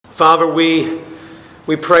Father, we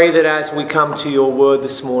pray that as we come to your word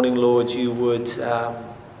this morning, Lord, you would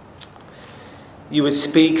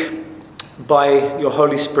speak by your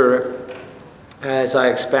Holy Spirit as I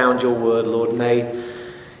expound your word, Lord. May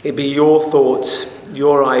it be your thoughts,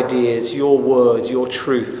 your ideas, your word, your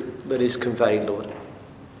truth that is conveyed, Lord.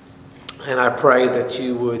 And I pray that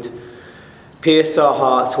you would pierce our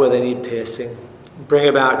hearts where they need piercing, bring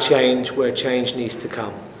about change where change needs to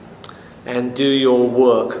come, and do your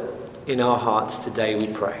work in our hearts today, we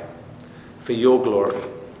pray, for your glory.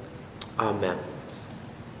 Amen.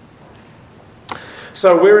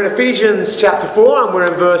 So we're in Ephesians chapter 4 and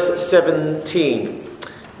we're in verse 17.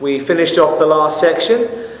 We finished off the last section,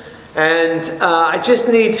 and I've got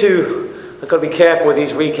to be careful with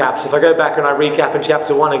these recaps. If I go back and I recap in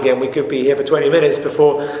chapter 1 again, we could be here for 20 minutes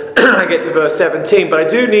before I get to verse 17. But I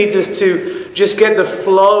do need us to just get the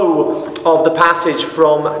flow of the passage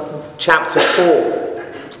from chapter 4.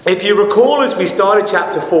 If you recall, as we started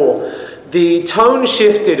chapter 4, the tone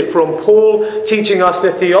shifted from Paul teaching us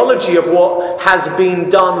the theology of what has been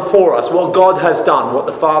done for us, what God has done, what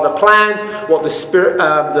the Father planned, what the Spirit,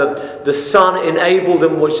 the Son enabled,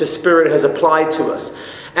 and which the Spirit has applied to us.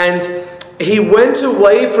 And he went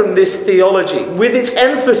away from this theology with its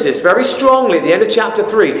emphasis very strongly at the end of chapter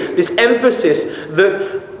 3, this emphasis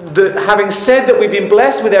that having said that we've been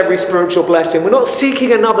blessed with every spiritual blessing, we're not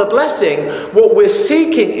seeking another blessing. What we're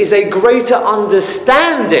seeking is a greater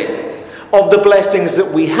understanding of the blessings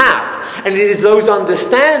that we have. And it is those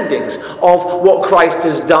understandings of what Christ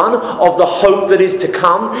has done, of the hope that is to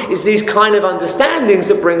come, is these kind of understandings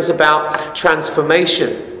that brings about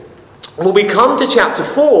transformation. When we come to chapter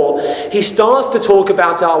 4, he starts to talk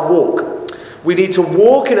about our walk. We need to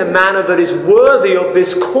walk in a manner that is worthy of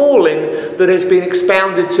this calling that has been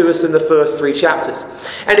expounded to us in the first 3 chapters.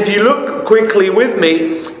 And if you look quickly with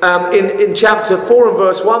me, in chapter 4 and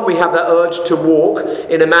verse 1, we have that urge to walk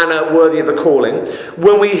in a manner worthy of the calling.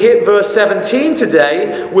 When we hit verse 17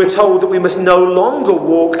 today, we're told that we must no longer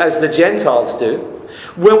walk as the Gentiles do.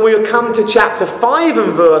 When we come to chapter 5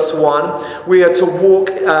 and verse 1, we are to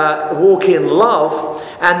walk in love.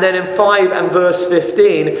 And then in 5 and verse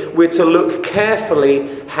 15, we're to look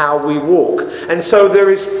carefully how we walk. And so there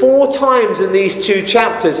is 4 times in these 2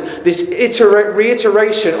 chapters this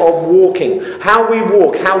reiteration of walking. How we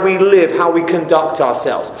walk, how we live, how we conduct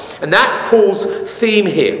ourselves. And that's Paul's theme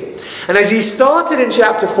here. And as he started in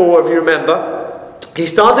chapter 4, if you remember, he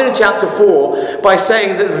started in chapter 4 by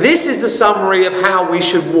saying that this is the summary of how we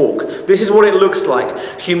should walk. This is what it looks like.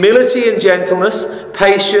 Humility and gentleness,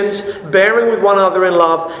 patience, bearing with one another in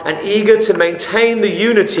love, and eager to maintain the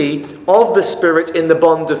unity of the Spirit in the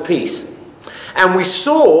bond of peace. And we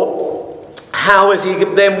saw how, as he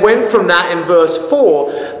then went from that in verse 4,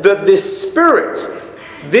 that this Spirit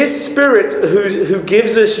who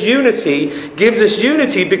gives us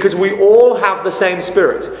unity because we all have the same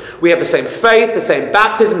Spirit. We have the same faith, the same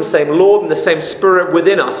baptism, the same Lord, and the same Spirit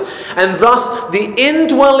within us. And thus, the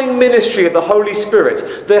indwelling ministry of the Holy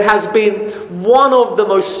Spirit that has been one of the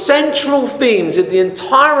most central themes in the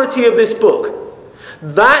entirety of this book,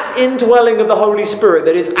 that indwelling of the Holy Spirit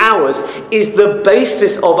that is ours is the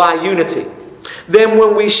basis of our unity. Then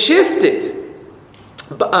when we shifted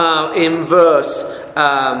in verse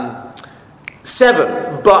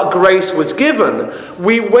 7, but grace was given,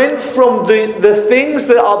 we went from the things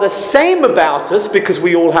that are the same about us because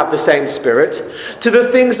we all have the same Spirit to the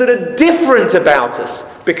things that are different about us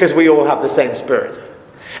because we all have the same Spirit.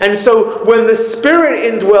 And so when the Spirit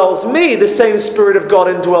indwells me, the same Spirit of God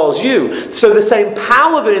indwells you. So the same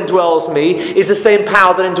power that indwells me is the same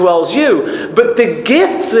power that indwells you. But the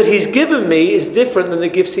gift that he's given me is different than the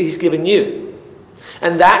gifts he's given you.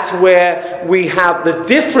 And that's where we have the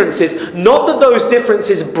differences. Not that those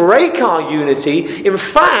differences break our unity. In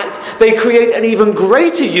fact, they create an even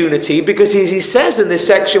greater unity because, as he says in this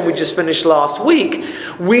section we just finished last week,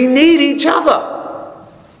 we need each other.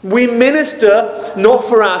 We minister not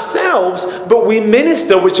for ourselves, but we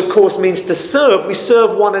minister, which of course means to serve. We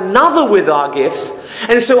serve one another with our gifts.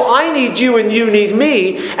 And so I need you and you need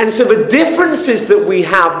me. And so the differences that we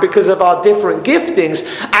have because of our different giftings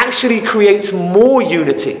actually creates more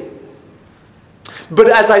unity. But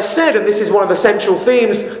as I said, and this is one of the central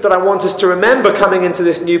themes that I want us to remember coming into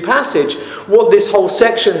this new passage, what this whole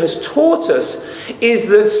section has taught us is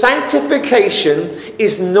that sanctification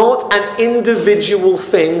is not an individual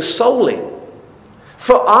thing solely.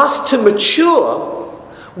 For us to mature,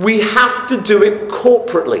 we have to do it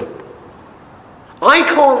corporately. I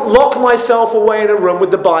can't lock myself away in a room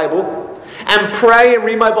with the Bible and pray and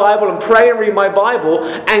read my Bible and pray and read my Bible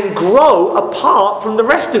and grow apart from the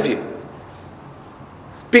rest of you.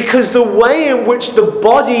 Because the way in which the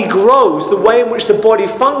body grows, the way in which the body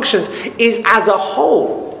functions, is as a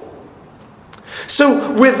whole.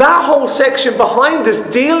 So with that whole section behind us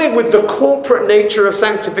dealing with the corporate nature of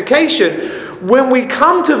sanctification, when we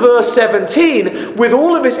come to verse 17, with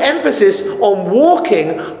all of its emphasis on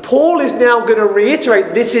walking, Paul is now going to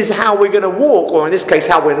reiterate this is how we're going to walk, or in this case,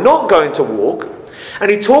 how we're not going to walk. And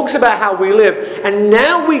he talks about how we live. And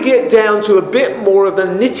now we get down to a bit more of the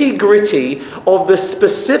nitty-gritty of the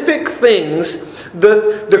specific things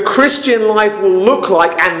that the Christian life will look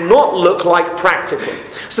like and not look like practically.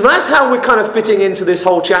 So that's how we're kind of fitting into this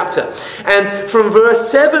whole chapter. And from verse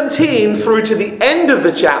 17 through to the end of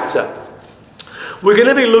the chapter, we're going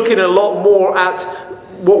to be looking a lot more at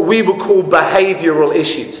what we would call behavioral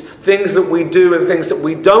issues. Things that we do and things that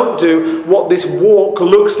we don't do, what this walk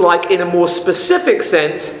looks like in a more specific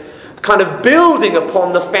sense, kind of building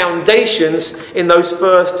upon the foundations in those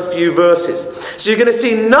first few verses. So you're going to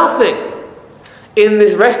see nothing in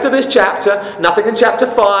the rest of this chapter, nothing in chapter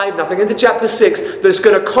 5, nothing into chapter 6, that's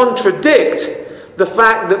going to contradict the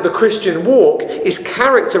fact that the Christian walk is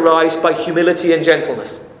characterized by humility and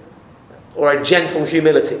gentleness. Or a gentle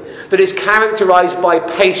humility. That is characterized by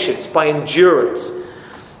patience, by endurance.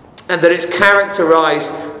 And that it's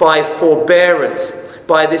characterized by forbearance,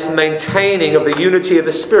 by this maintaining of the unity of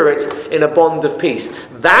the Spirit in a bond of peace.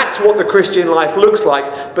 That's what the Christian life looks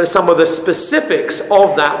like, but some of the specifics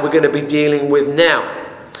of that we're going to be dealing with now.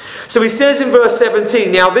 So he says in verse 17,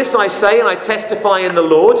 "Now this I say and I testify in the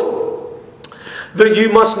Lord, that you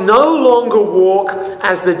must no longer walk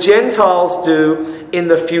as the Gentiles do in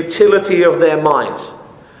the futility of their minds."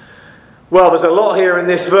 Well, there's a lot here in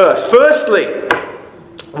this verse. Firstly,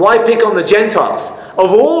 why pick on the Gentiles?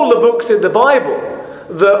 Of all the books in the Bible,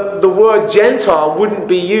 the word Gentile wouldn't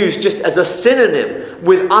be used just as a synonym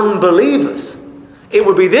with unbelievers. It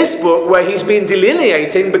would be this book where he's been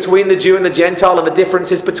delineating between the Jew and the Gentile and the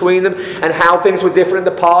differences between them and how things were different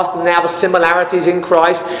in the past and now the similarities in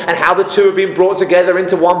Christ and how the two have been brought together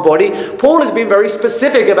into one body. Paul has been very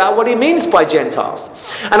specific about what he means by Gentiles.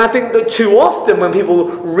 And I think that too often when people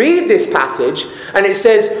read this passage and it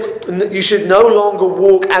says you should no longer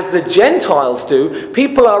walk as the Gentiles do,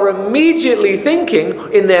 people are immediately thinking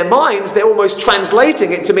in their minds, they're almost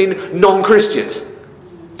translating it to mean non-Christians.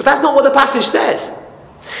 But that's not what the passage says.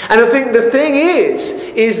 And I think the thing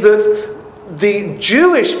is that the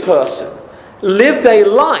Jewish person lived a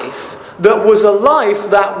life that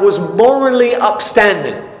was morally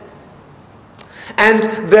upstanding. And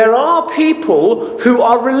there are people who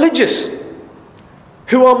are religious,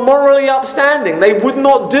 who are morally upstanding. They would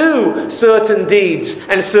not do certain deeds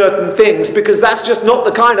and certain things because that's just not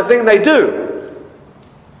the kind of thing they do.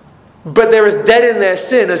 But they're as dead in their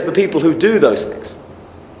sin as the people who do those things.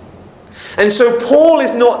 And so Paul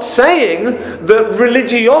is not saying that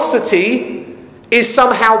religiosity is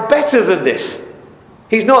somehow better than this.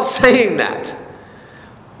 He's not saying that.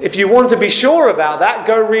 If you want to be sure about that,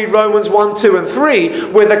 go read Romans 1, 2 and 3,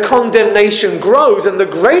 where the condemnation grows, and the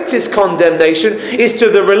greatest condemnation is to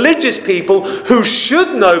the religious people who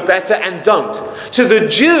should know better and don't. To the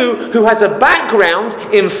Jew who has a background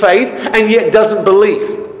in faith and yet doesn't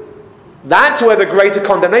believe. That's where the greater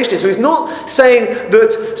condemnation is. So he's not saying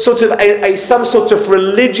that sort of some sort of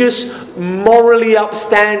religious, morally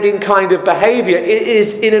upstanding kind of behavior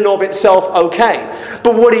is in and of itself okay.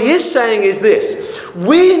 But what he is saying is this.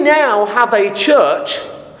 We now have a church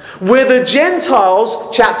where the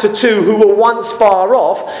Gentiles, chapter 2, who were once far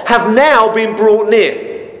off, have now been brought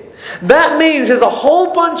near. That means there's a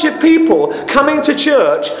whole bunch of people coming to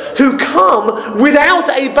church who come without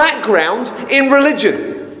a background in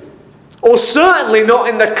religion. Or certainly not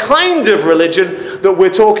in the kind of religion that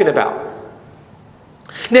we're talking about.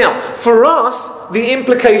 Now, for us, the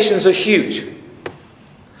implications are huge.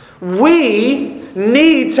 We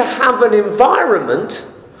need to have an environment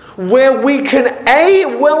where we can A,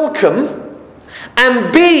 welcome,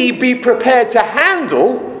 and B, be prepared to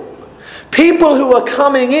handle people who are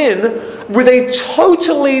coming in with a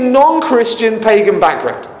totally non-Christian pagan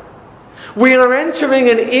background. We are entering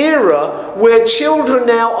an era where children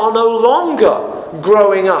now are no longer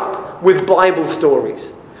growing up with Bible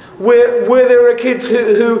stories. Where there are kids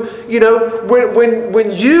who you know,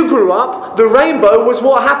 when you grew up, the rainbow was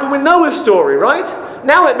what happened with Noah's story, right?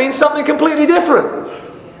 Now it means something completely different.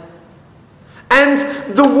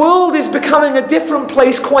 And the world is becoming a different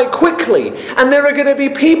place quite quickly. And there are going to be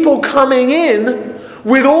people coming in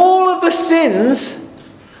with all of the sins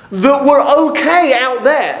that were okay out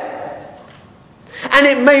there. And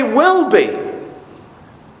it may well be,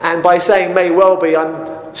 and by saying may well be,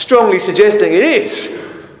 I'm strongly suggesting it is,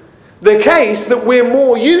 the case that we're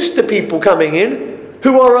more used to people coming in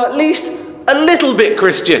who are at least a little bit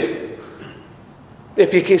Christian,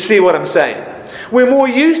 if you can see what I'm saying. We're more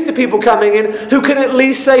used to people coming in who can at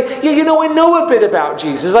least say, yeah, you know, I know a bit about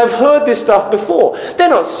Jesus. I've heard this stuff before. They're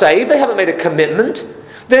not saved. They haven't made a commitment.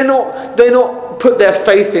 They're not put their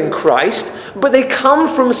faith in Christ, but they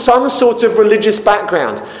come from some sort of religious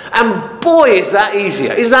background. And boy, is that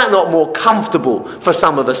easier. Is that not more comfortable for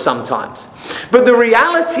some of us sometimes? But the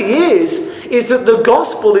reality is that the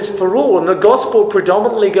gospel is for all, and the gospel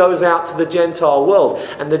predominantly goes out to the Gentile world.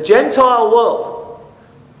 And the Gentile world,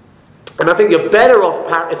 and I think you're better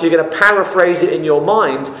off, if you're going to paraphrase it in your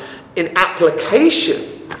mind, in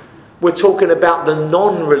application, we're talking about the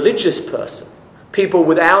non-religious person. People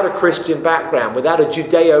without a Christian background, without a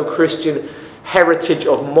Judeo-Christian heritage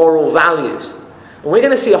of moral values. And we're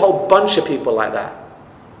going to see a whole bunch of people like that.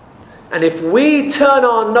 And if we turn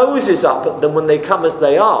our noses up at them when they come as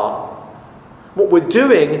they are, what we're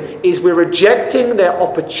doing is we're rejecting their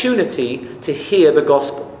opportunity to hear the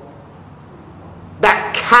gospel.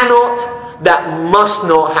 That must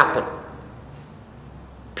not happen.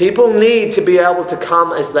 People need to be able to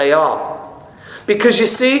come as they are. Because you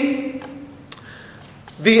see,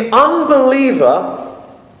 the unbeliever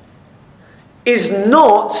is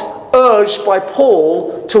not urged by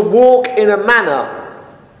Paul to walk in a manner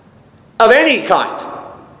of any kind,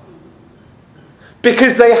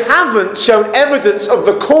 because they haven't shown evidence of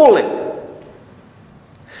the calling.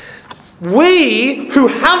 We who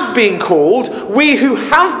have been called, we who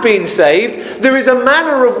have been saved, there is a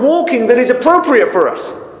manner of walking that is appropriate for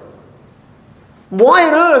us. Why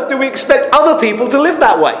on earth do we expect other people to live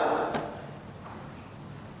that way?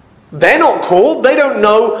 They're not called. They don't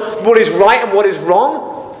know what is right and what is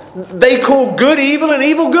wrong. They call good evil and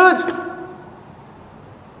evil good.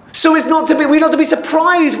 So we're not to be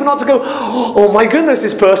surprised. We're not to go, oh my goodness,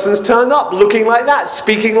 this person's turned up looking like that,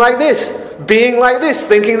 speaking like this, being like this,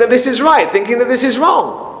 thinking that this is right, thinking that this is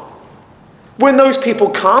wrong. When those people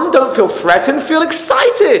come, don't feel threatened, feel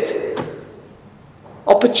excited.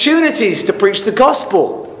 Opportunities to preach the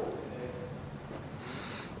gospel.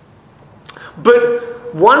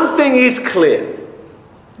 But one thing is clear,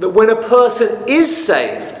 that when a person is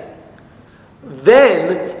saved,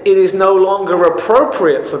 then it is no longer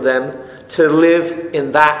appropriate for them to live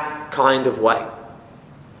in that kind of way.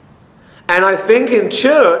 And I think in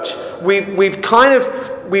church, we've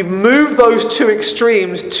moved those two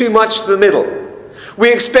extremes too much to the middle.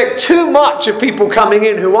 We expect too much of people coming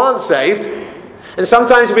in who aren't saved, and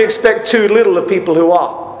sometimes we expect too little of people who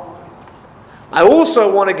are. I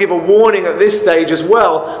also want to give a warning at this stage as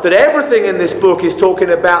well, that everything in this book is talking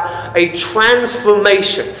about a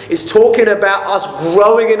transformation. It's talking about us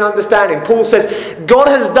growing in understanding. Paul says, God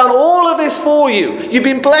has done all of this for you. You've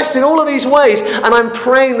been blessed in all of these ways, and I'm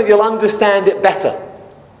praying that you'll understand it better.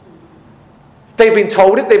 They've been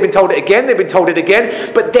told it again, they've been told it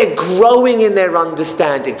again, but they're growing in their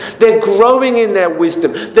understanding. They're growing in their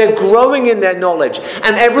wisdom. They're growing in their knowledge.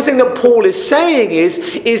 And everything that Paul is saying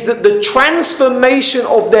is that the transformation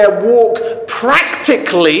of their walk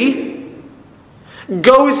practically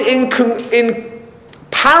goes in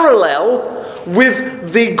parallel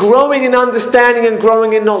with the growing in understanding and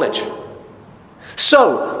growing in knowledge.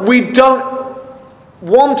 So, we don't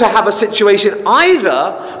want to have a situation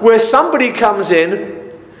either where somebody comes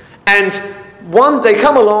in and they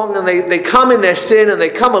come along and they come in their sin and they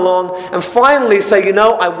come along and finally say, you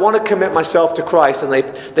know, I want to commit myself to Christ, and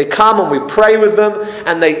they come and we pray with them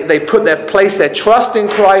and they place their trust in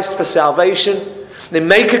Christ for salvation. They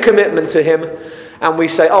make a commitment to Him, and we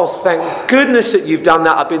say, oh, thank goodness that you've done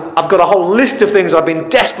that. I've got a whole list of things I've been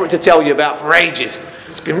desperate to tell you about for ages.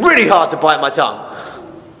 It's been really hard to bite my tongue.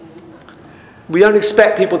 We don't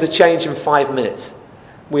expect people to change in 5 minutes.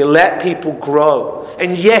 We let people grow.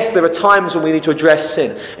 And yes, there are times when we need to address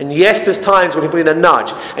sin. And yes, there's times when people need a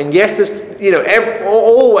nudge. And yes, there's,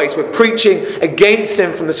 always we're preaching against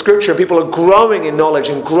sin from the Scripture. And people are growing in knowledge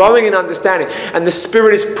and growing in understanding. And the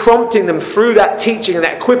Spirit is prompting them through that teaching and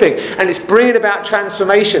that equipping. And it's bringing about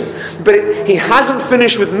transformation. But He hasn't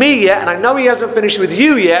finished with me yet. And I know He hasn't finished with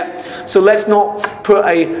you yet. So let's not put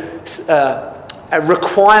a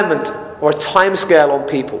requirement or a time scale on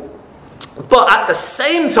people. But at the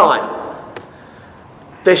same time,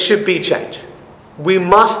 there should be change. We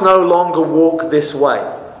must no longer walk this way.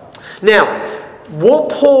 Now,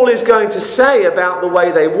 what Paul is going to say about the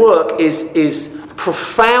way they work is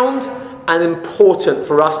profound and important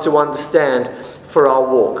for us to understand for our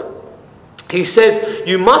walk. He says,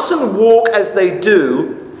 you mustn't walk as they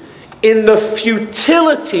do in the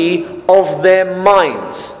futility of their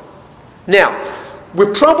minds. Now,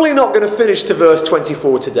 we're probably not going to finish to verse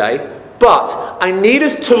 24 today, But I need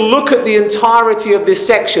us to look at the entirety of this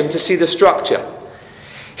section to see the structure.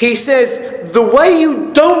 He says, the way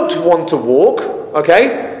you don't want to walk,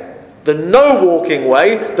 okay, the no walking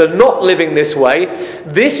way, the not living this way,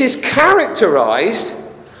 this is characterized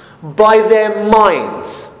by their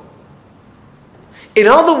minds. In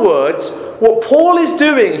other words, what Paul is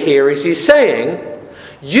doing here is he's saying,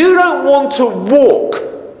 you don't want to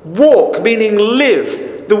walk meaning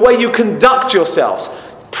live, the way you conduct yourselves.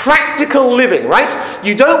 Practical living, right?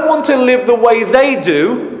 You don't want to live the way they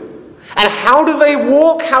do. And how do they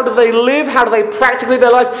walk? How do they live? How do they practically live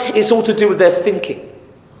their lives? It's all to do with their thinking.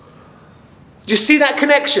 Do you see that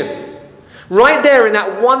connection? Right there in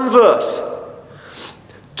that one verse.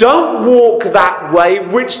 Don't walk that way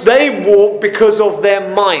which they walk because of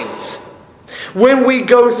their minds. When we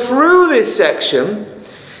go through this section,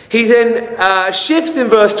 he then shifts in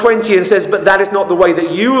verse 20 and says, but that is not the way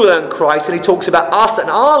that you learn Christ. And he talks about us and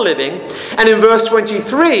our living. And in verse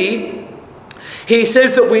 23, he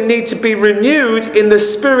says that we need to be renewed in the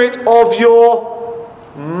spirit of your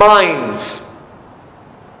minds.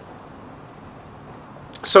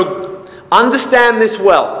 So understand this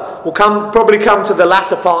well. We'll probably come to the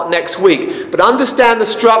latter part next week. But understand the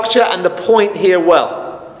structure and the point here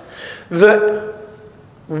well. That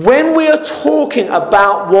when we are talking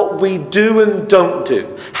about what we do and don't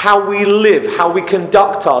do, how we live, how we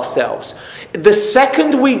conduct ourselves, the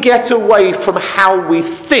second we get away from how we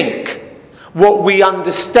think, what we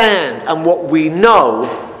understand and what we know,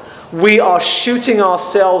 we are shooting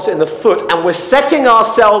ourselves in the foot and we're setting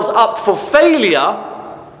ourselves up for failure,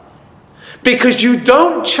 because you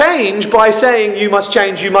don't change by saying you must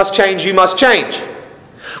change, you must change, you must change.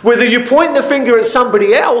 Whether you point the finger at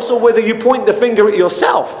somebody else or whether you point the finger at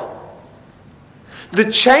yourself.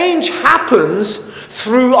 The change happens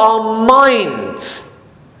through our minds.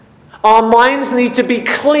 Our minds need to be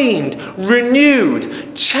cleaned,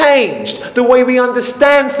 renewed, changed. The way we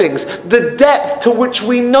understand things, the depth to which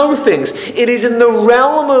we know things. It is in the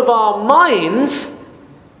realm of our minds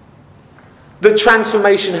that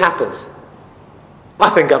transformation happens. I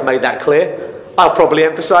think I've made that clear. I'll probably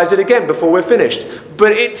emphasize it again before we're finished.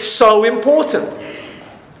 But it's so important.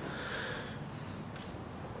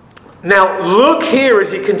 Now, look here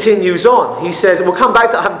as he continues on. He says, and we'll come back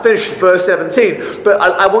to, I haven't finished verse 17, but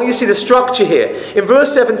I want you to see the structure here. In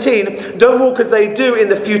verse 17, don't walk as they do in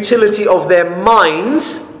the futility of their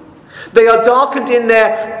minds. They are darkened in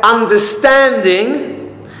their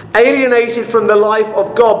understanding, alienated from the life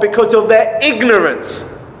of God because of their ignorance.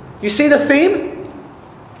 You see the theme?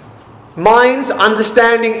 Minds,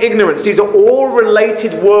 understanding, ignorance. These are all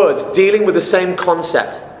related words dealing with the same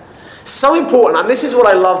concept. So important, and this is what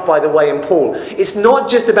I love, by the way, in Paul. It's not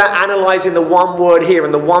just about analysing the one word here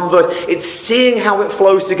and the one verse. It's seeing how it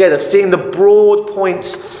flows together, seeing the broad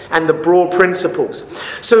points and the broad principles.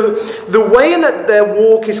 So the way that their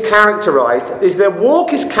walk is characterised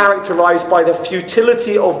by the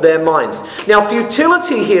futility of their minds. Now,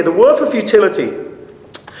 futility here, the word for futility,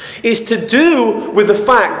 is to do with the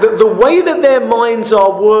fact that the way that their minds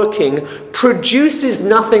are working produces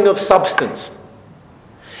nothing of substance.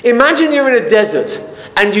 Imagine you're in a desert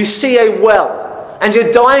and you see a well and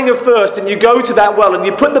you're dying of thirst and you go to that well and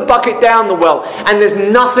you put the bucket down the well and there's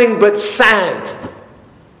nothing but sand.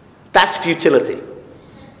 That's futility.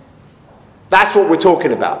 That's what we're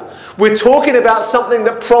talking about. We're talking about something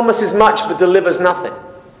that promises much but delivers nothing.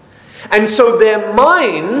 And so their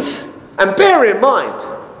minds, and bear in mind,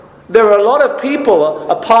 there are a lot of people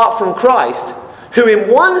apart from Christ who in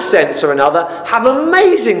one sense or another have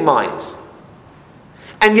amazing minds.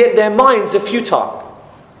 And yet their minds are futile.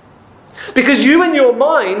 Because you in your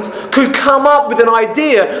mind could come up with an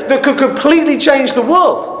idea that could completely change the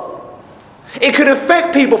world. It could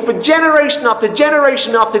affect people for generation after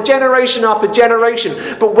generation after generation after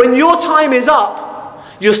generation. But when your time is up,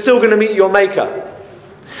 you're still going to meet your Maker.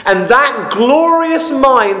 And that glorious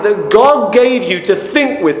mind that God gave you to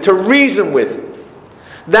think with, to reason with,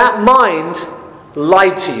 that mind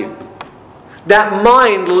lied to you. That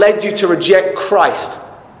mind led you to reject Christ.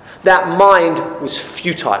 That mind was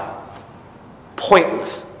futile,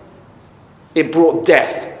 pointless. It brought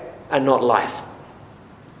death and not life.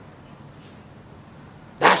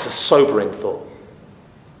 That's a sobering thought.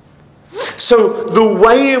 So the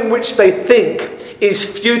way in which they think is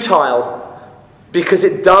futile because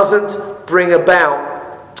it doesn't bring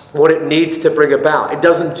about what it needs to bring about. It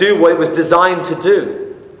doesn't do what it was designed to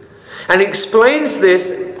do. And he explains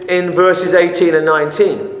this in verses 18 and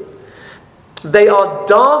 19. They are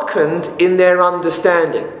darkened in their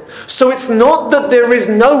understanding. So it's not that there is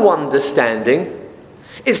no understanding.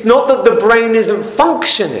 It's not that the brain isn't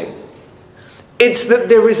functioning. It's that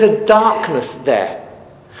there is a darkness there.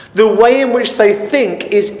 The way in which they think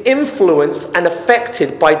is influenced and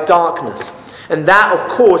affected by darkness. And that, of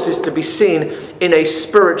course, is to be seen in a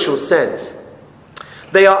spiritual sense.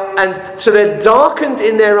 So they're darkened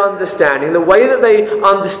in their understanding. The way that they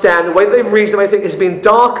understand, the way that they reason, the way they think has been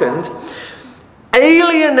darkened,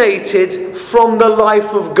 alienated from the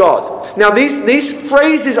life of God. Now, these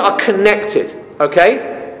phrases are connected, okay?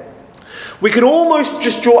 We can almost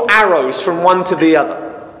just draw arrows from one to the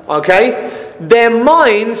other, okay? Their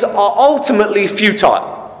minds are ultimately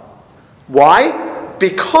futile. Why?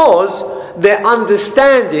 Because their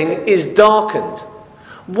understanding is darkened.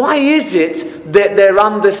 Why is it that their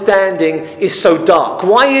understanding is so dark?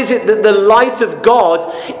 Why is it that the light of God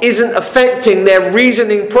isn't affecting their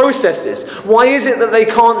reasoning processes? Why is it that they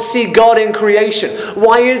can't see God in creation?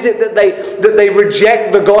 Why is it that they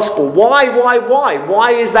reject the gospel? Why?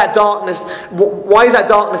 Why is that darkness? Why is that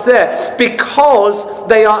darkness there? Because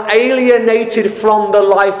they are alienated from the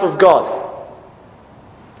life of God.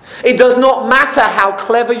 It does not matter how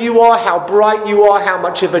clever you are, how bright you are, how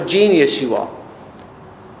much of a genius you are.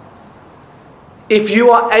 If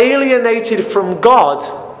you are alienated from God,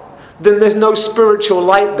 then there's no spiritual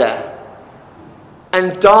light there.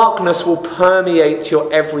 And darkness will permeate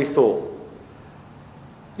your every thought,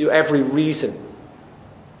 your every reason.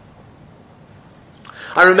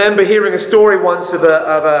 I remember hearing a story once of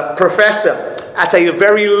a professor at a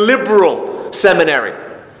very liberal seminary.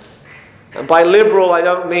 And by liberal, I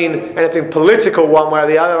don't mean anything political one way or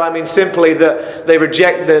the other. I mean simply that they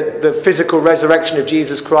reject the physical resurrection of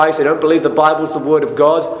Jesus Christ. They don't believe the Bible's the Word of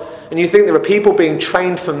God. And you think there are people being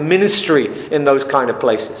trained for ministry in those kind of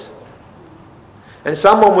places. And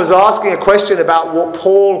someone was asking a question about what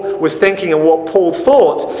Paul was thinking and what Paul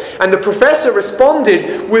thought. And the professor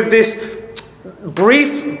responded with this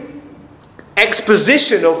brief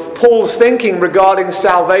exposition of Paul's thinking regarding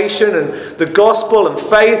salvation and the gospel and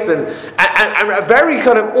faith and a very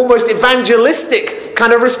kind of almost evangelistic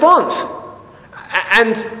kind of response.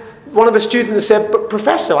 And one of the students said, "But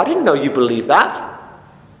Professor, I didn't know you believed that."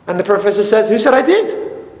 And the professor says, "Who said I did?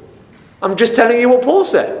 I'm just telling you what Paul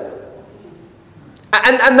said."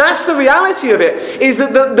 And that's the reality of it, is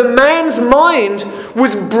that the man's mind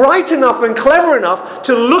was bright enough and clever enough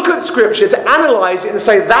to look at Scripture, to analyze it and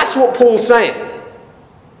say, that's what Paul's saying.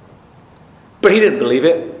 But he didn't believe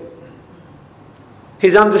it.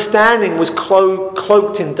 His understanding was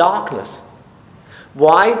cloaked in darkness.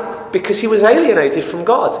 Why? Because he was alienated from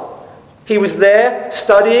God. He was there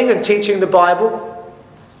studying and teaching the Bible,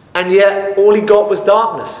 and yet all he got was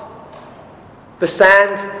darkness. The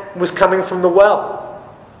sand was coming from the well.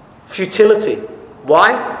 Futility.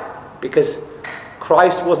 Why? Because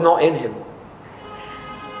Christ was not in him.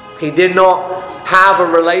 He did not have a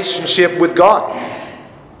relationship with God.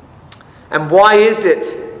 And why is it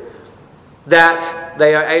that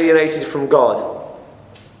they are alienated from God?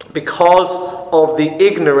 Because of the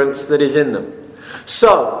ignorance that is in them.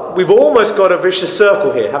 So, we've almost got a vicious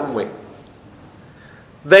circle here, haven't we?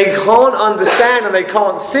 They can't understand and they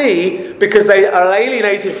can't see because they are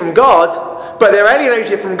alienated from God. But they're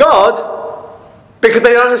alienated from God because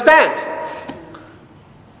they don't understand.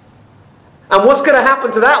 And what's going to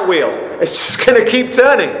happen to that wheel? It's just going to keep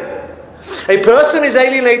turning. A person is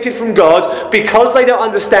alienated from God because they don't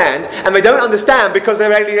understand, and they don't understand because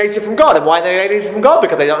they're alienated from God. And why they're alienated from God?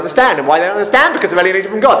 Because they don't understand. And why they don't understand? Because they're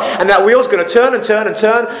alienated from God. And that wheel's going to turn and turn and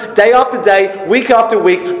turn, day after day, week after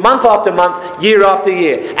week, month after month, year after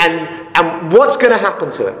year. And what's going to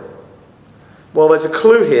happen to it? Well, there's a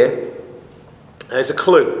clue here. There's a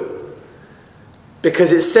clue.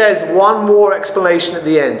 Because it says one more explanation at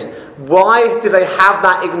the end. Why do they have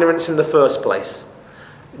that ignorance in the first place?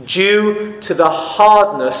 Due to the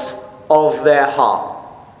hardness of their heart.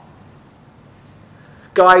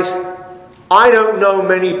 Guys, I don't know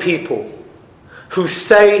many people who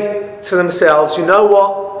say to themselves, you know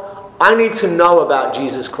what? I need to know about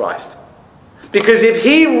Jesus Christ. Because if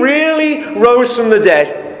he really rose from the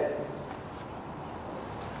dead,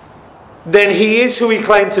 then he is who he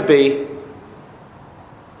claimed to be.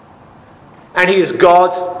 And he is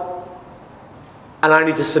God. And I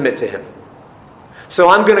need to submit to him. So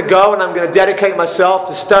I'm going to go and I'm going to dedicate myself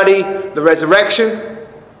to study the resurrection.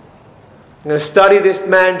 I'm going to study this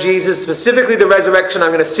man Jesus, specifically the resurrection. I'm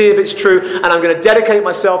going to see if it's true. And I'm going to dedicate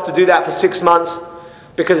myself to do that for 6 months.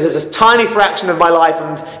 Because it's a tiny fraction of my life.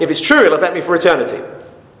 And if it's true, it'll affect me for eternity.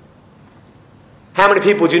 How many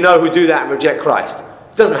people do you know who do that and reject Christ?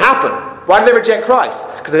 It doesn't happen. Why do they reject Christ?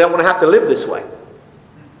 Because they don't want to have to live this way.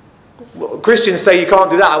 Well, Christians say you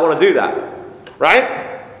can't do that. I want to do that. Right?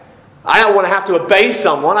 I don't want to have to obey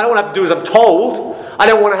someone. I don't want to have to do as I'm told. I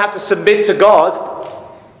don't want to have to submit to God.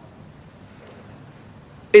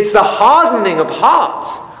 It's the hardening of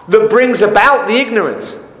hearts that brings about the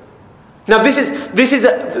ignorance. Now this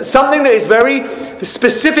is something that is very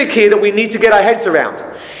specific here that we need to get our heads around.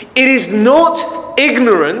 It is not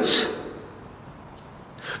ignorance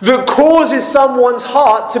that causes someone's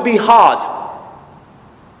heart to be hard.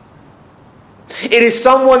 It is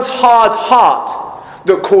someone's hard heart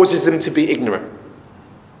that causes them to be ignorant.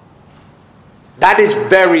 That is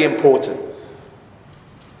very important.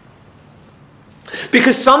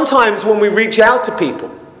 Because sometimes when we reach out to people,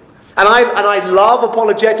 and I love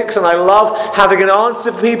apologetics, and I love having an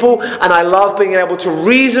answer for people, and I love being able to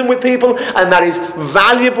reason with people, and that is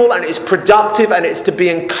valuable, and it's productive, and it's to be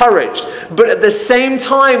encouraged. But at the same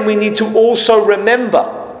time, we need to also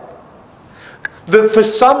remember that for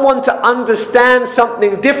someone to understand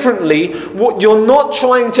something differently, what you're not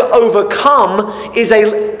trying to overcome is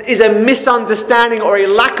a misunderstanding or a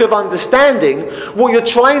lack of understanding. What you're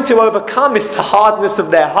trying to overcome is the hardness of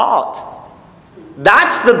their heart.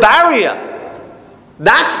 That's the barrier.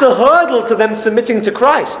 That's the hurdle to them submitting to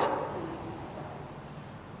Christ.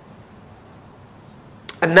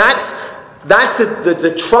 And that's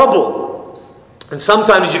the trouble. And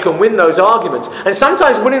sometimes you can win those arguments. And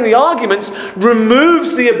sometimes winning the arguments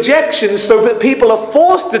removes the objections so that people are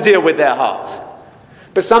forced to deal with their hearts.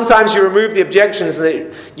 But sometimes you remove the objections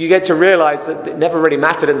and you get to realize that it never really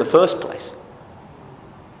mattered in the first place.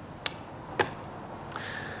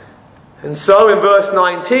 And so in verse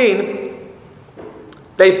 19,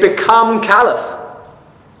 they've become callous.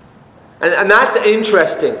 And that's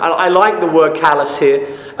interesting. I like the word callous here.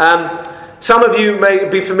 Some of you may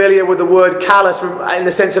be familiar with the word callous in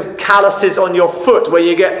the sense of calluses on your foot, where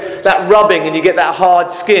you get that rubbing and you get that hard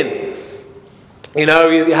skin. You know,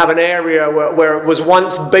 you have an area where it was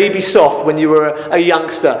once baby soft when you were a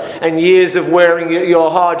youngster, and years of wearing your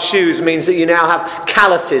hard shoes means that you now have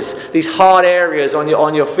calluses, these hard areas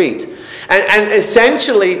on your feet. And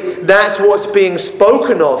essentially, that's what's being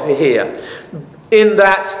spoken of here, in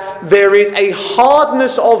that there is a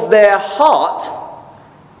hardness of their heart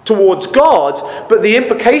towards God, but the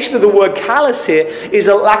implication of the word callous here is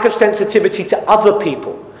a lack of sensitivity to other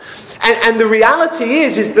people. And the reality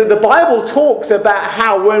is that the Bible talks about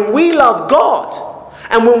how when we love God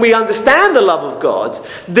and when we understand the love of God,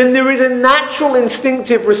 then there is a natural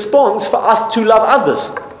instinctive response for us to love others,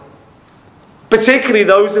 particularly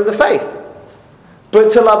those in the faith, but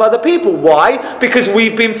to love other people. Why? Because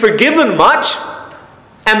we've been forgiven much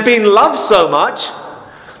and been loved so much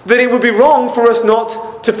that it would be wrong for us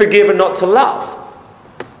not to forgive and not to love.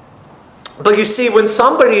 But you see, when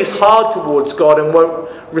somebody is hard towards God and won't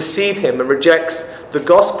receive Him and rejects the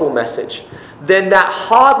gospel message, then that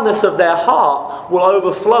hardness of their heart will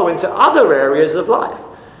overflow into other areas of life.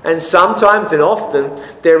 And sometimes and often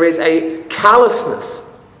there is a callousness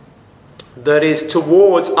that is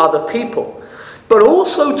towards other people, but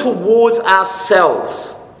also towards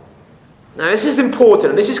ourselves. Now this is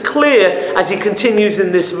important, and this is clear as he continues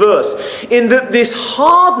in this verse, in that this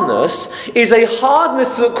hardness is a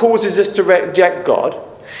hardness that causes us to reject God.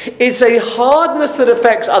 It's a hardness that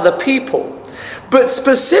affects other people. But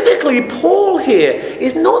specifically, Paul here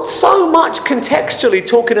is not so much contextually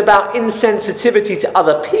talking about insensitivity to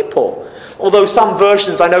other people, although some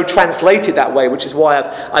versions I know translate it that way, which is why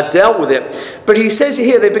I've dealt with it. But he says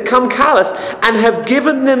here they become callous and have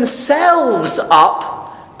given themselves up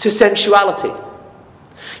to sensuality.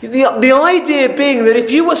 The idea being that if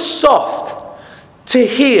you were soft to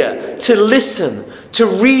hear, to listen, to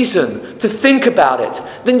reason, to think about it,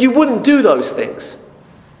 then you wouldn't do those things.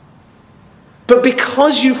 But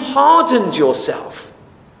because you've hardened yourself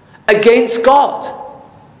against God,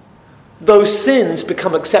 those sins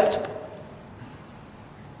become acceptable.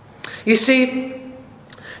 You see,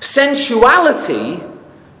 sensuality,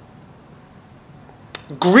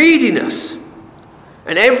 greediness,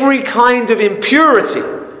 and every kind of impurity,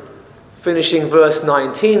 finishing verse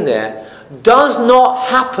 19 there, does not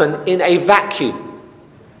happen in a vacuum.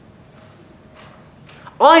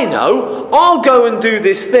 I know I'll go and do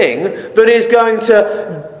this thing that is going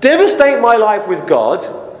to devastate my life with God,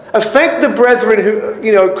 affect the brethren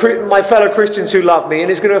who, my fellow Christians who love me, and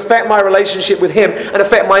it's going to affect my relationship with Him and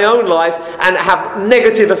affect my own life and have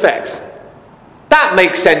negative effects. That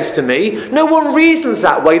makes sense to me. No one reasons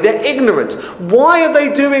that way. They're ignorant. Why are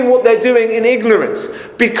they doing what they're doing in ignorance?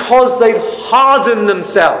 Because they've hardened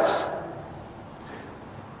themselves.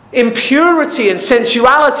 Impurity and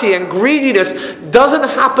sensuality and greediness doesn't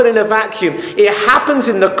happen in a vacuum. It happens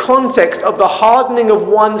in the context of the hardening of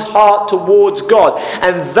one's heart towards God.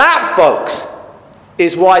 And that, folks,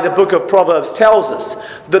 is why the book of Proverbs tells us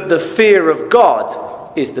that the fear of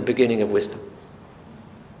God is the beginning of wisdom.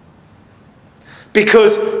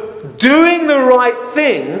 Because doing the right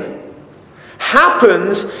thing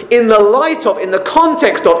happens in the light of, in the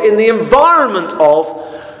context of, in the environment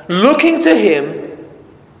of looking to Him,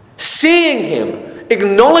 seeing Him,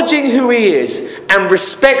 acknowledging who He is, and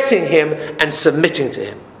respecting Him and submitting to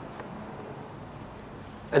Him.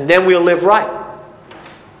 And then we'll live right.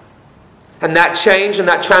 And that change and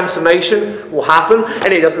that transformation will happen.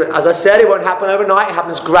 And it doesn't, as I said, it won't happen overnight. It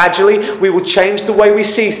happens gradually. We will change the way we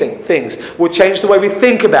see things. We'll change the way we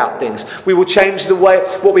think about things. We will change the way,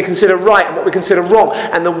 what we consider right and what we consider wrong.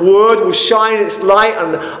 And the Word will shine its light,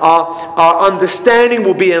 and our understanding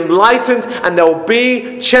will be enlightened, and there will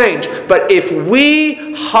be change. But if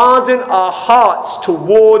we harden our hearts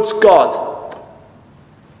towards God,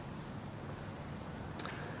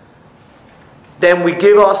 then we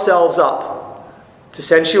give ourselves up to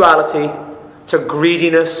sensuality, to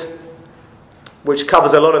greediness, which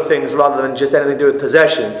covers a lot of things rather than just anything to do with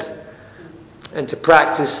possessions, and to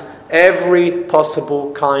practice every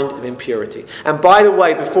possible kind of impurity. And by the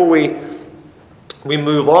way, before we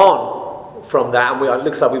move on from that, and it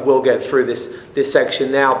looks like we will get through this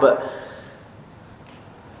section now, but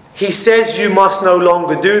he says you must no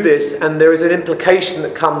longer do this, and there is an implication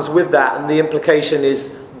that comes with that, and the implication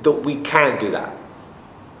is that we can do that.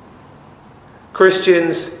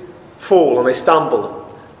 Christians fall and they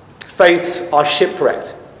stumble. Faiths are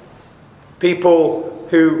shipwrecked. People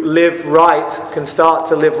who live right can start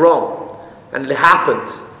to live wrong. And it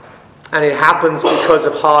happens. And it happens because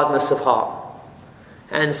of hardness of heart.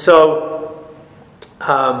 And so,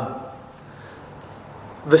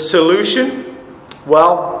 the solution,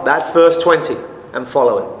 well, that's verse 20 and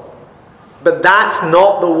following. But that's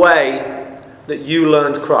not the way that you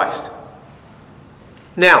learned Christ.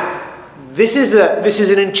 Now, this is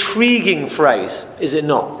an intriguing phrase, is it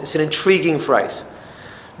not? It's an intriguing phrase.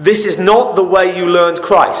 This is not the way you learned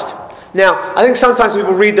Christ. Now, I think sometimes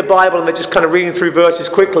people read the Bible and they're just kind of reading through verses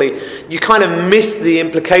quickly. You kind of miss the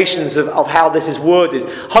implications of how this is worded.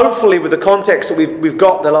 Hopefully, with the context that we've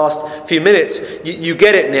got the last few minutes, you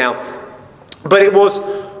get it now. But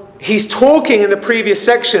he's talking in the previous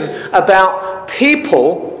section about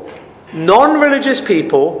people, non-religious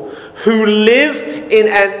people, who live in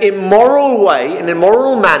an immoral way, in an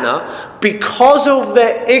immoral manner, because of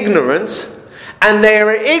their ignorance. And they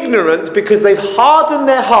are ignorant because they've hardened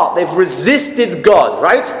their heart. They've resisted God,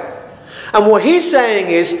 right? And what he's saying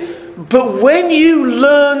is, but when you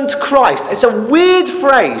learned Christ, it's a weird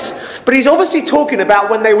phrase, but he's obviously talking about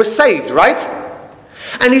when they were saved, right?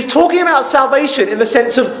 And he's talking about salvation in the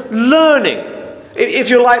sense of learning. If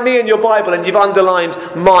you're like me in your Bible and you've underlined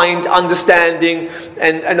mind, understanding,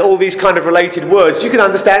 and all these kind of related words, you can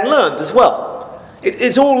understand learned as well.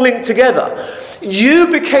 It's all linked together. You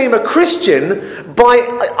became a Christian by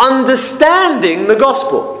understanding the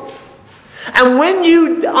gospel. And when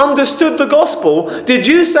you understood the gospel, did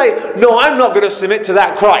you say, no, I'm not going to submit to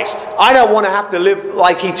that Christ. I don't want to have to live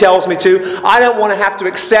like he tells me to. I don't want to have to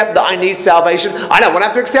accept that I need salvation. I don't want to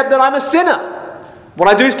have to accept that I'm a sinner. What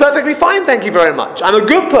I do is perfectly fine, thank you very much. I'm a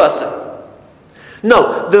good person.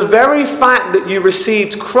 No, the very fact that you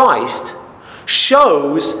received Christ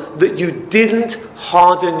shows that you didn't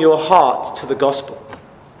harden your heart to the gospel.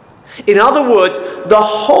 In other words, the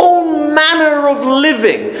whole manner of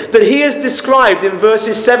living that he has described in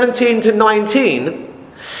verses 17 to 19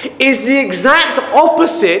 is the exact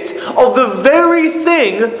opposite of the very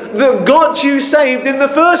thing that got you saved in the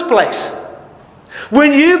first place.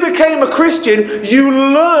 When you became a Christian, you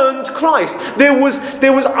learned Christ. There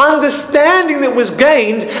was understanding that was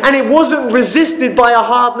gained, and it wasn't resisted by a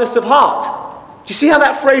hardness of heart. Do you see how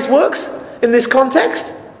that phrase works in this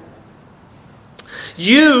context?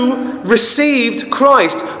 You received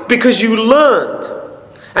Christ because you learned.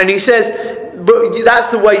 And he says, but that's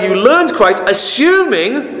the way you learned Christ,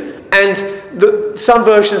 assuming, and some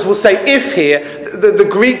versions will say if here, the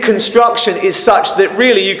Greek construction is such that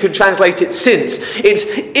really you can translate it since. It's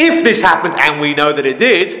if this happened, and we know that it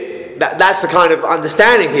did. That's the kind of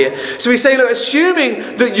understanding here. So we say, look,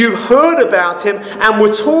 assuming that you've heard about him and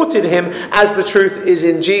were taught in him as the truth is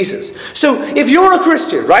in Jesus. So if you're a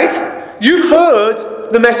Christian, right? You've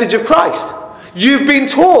heard the message of Christ. You've been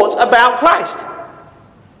taught about Christ.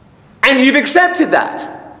 And you've accepted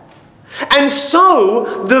that. And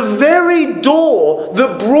so, the very door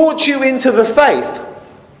that brought you into the faith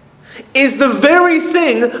is the very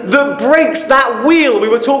thing that breaks that wheel we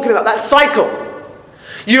were talking about, that cycle.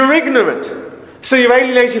 You're ignorant. So you're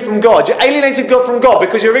alienated from God. You're alienated from God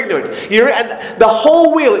because you're ignorant. And the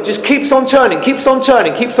whole wheel, it just keeps on turning, keeps on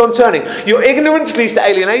turning, keeps on turning. Your ignorance leads to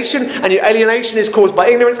alienation, and your alienation is caused by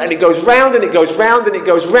ignorance, and it goes round and it goes round and it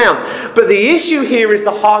goes round. But the issue here is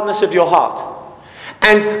the hardness of your heart.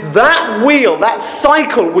 And that wheel, that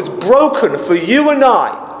cycle was broken for you and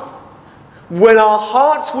I when our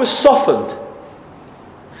hearts were softened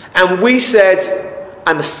and we said,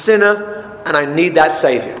 I'm a sinner and I need that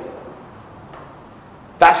Saviour.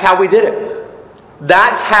 That's how we did it.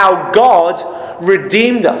 That's how God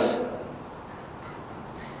redeemed us.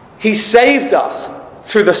 He saved us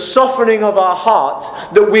through the softening of our hearts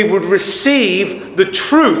that we would receive the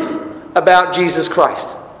truth about Jesus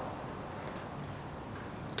Christ.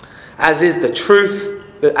 As is the truth,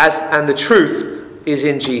 and the truth is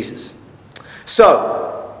in Jesus.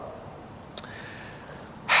 So,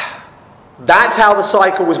 that's how the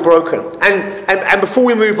cycle was broken. And before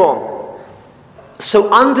we move on,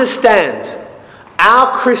 so understand,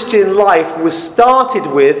 our Christian life was started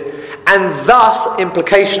with, and thus,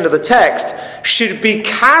 implication of the text, should be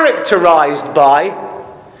characterized by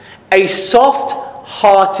a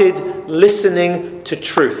soft-hearted listening to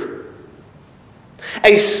truth.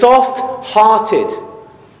 A soft-hearted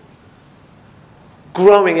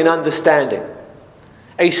growing in understanding.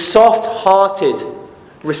 A soft-hearted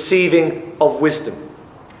receiving of wisdom.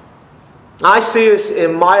 I see this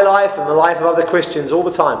in my life and the life of other Christians all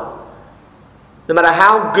the time. No matter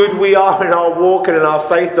how good we are in our walk and in our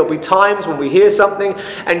faith, there'll be times when we hear something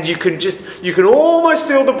and you can almost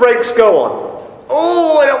feel the brakes go on.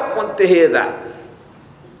 Oh, I don't want to hear that.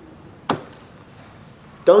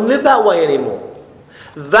 Don't live that way anymore.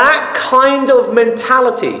 That kind of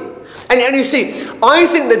mentality. And you see, I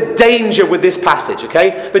think the danger with this passage,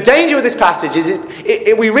 okay? The danger with this passage is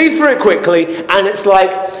we read through it quickly and it's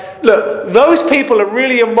like, look, those people are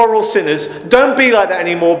really immoral sinners. Don't be like that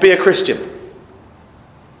anymore. Be a Christian.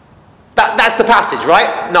 That's the passage,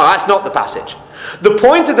 right? No, that's not the passage. The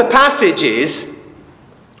point of the passage is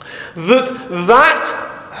that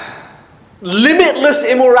limitless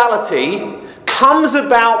immorality comes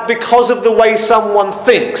about because of the way someone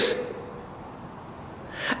thinks.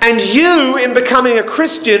 And you, in becoming a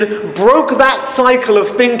Christian, broke that cycle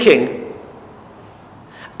of thinking.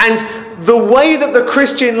 And the way that the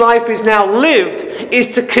Christian life is now lived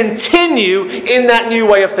is to continue in that new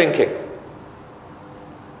way of thinking.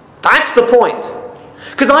 That's the point.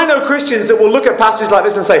 Because I know Christians that will look at passages like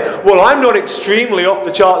this and say, well, I'm not extremely off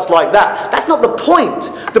the charts like that. That's not the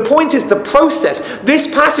point. The point is the process.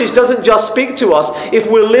 This passage doesn't just speak to us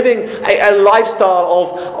if we're living a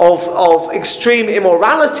lifestyle of extreme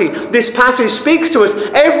immorality. This passage speaks to us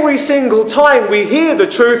every single time we hear the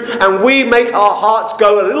truth and we make our hearts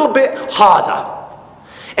go a little bit harder.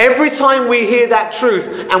 Every time we hear that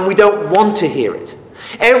truth and we don't want to hear it.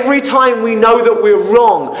 Every time we know that we're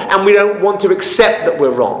wrong and we don't want to accept that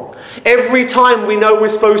we're wrong. Every time we know we're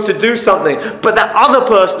supposed to do something, but that other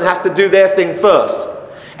person has to do their thing first.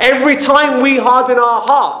 Every time we harden our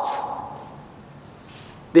hearts,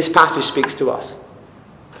 this passage speaks to us.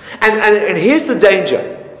 And here's the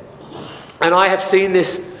danger. And I have seen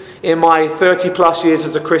this in my 30 plus years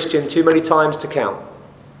as a Christian too many times to count.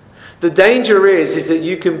 The danger is that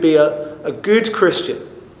you can be a good Christian.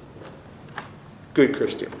 Good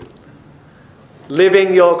Christian.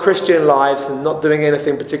 Living your Christian lives and not doing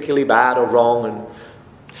anything particularly bad or wrong and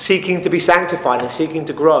seeking to be sanctified and seeking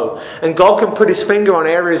to grow. And God can put his finger on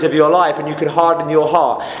areas of your life and you can harden your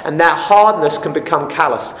heart. And that hardness can become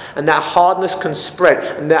callous. And that hardness can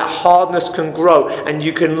spread. And that hardness can grow. And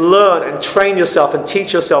you can learn and train yourself and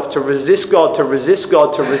teach yourself to resist God, to resist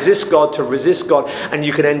God, to resist God, to resist God. And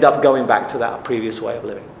you can end up going back to that previous way of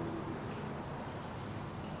living.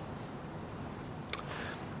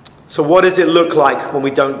 So what does it look like when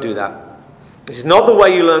we don't do that? This is not the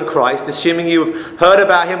way you learn Christ, assuming you have heard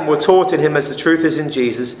about him, were taught in him as the truth is in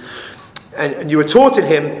Jesus, and you were taught in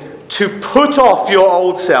him to put off your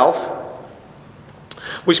old self,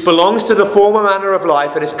 which belongs to the former manner of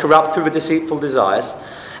life and is corrupt through the deceitful desires,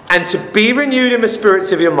 and to be renewed in the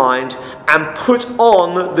spirits of your mind, and put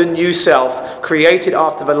on the new self, created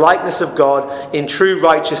after the likeness of God in true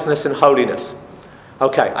righteousness and holiness.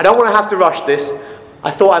 Okay, I don't want to have to rush this. I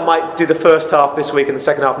thought I might do the first half this week and the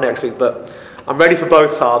second half next week, but I'm ready for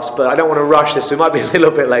both halves, but I don't want to rush this, so it might be a little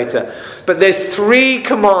bit later. But there's 3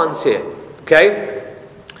 commands here, okay?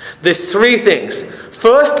 There's 3 things.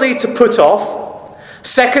 Firstly, to put off.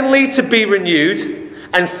 Secondly, to be renewed.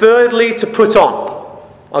 And thirdly, to put on.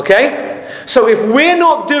 Okay? So if we're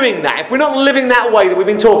not doing that, if we're not living that way that we've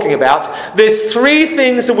been talking about, there's 3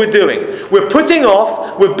 things that we're doing. We're putting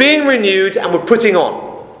off, we're being renewed, and we're putting on.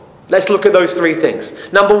 Let's look at those three things.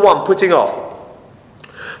 Number one, putting off.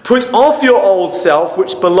 Put off your old self,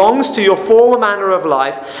 which belongs to your former manner of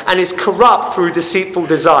life and is corrupt through deceitful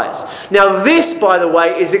desires. Now this, by the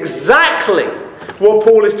way, is exactly what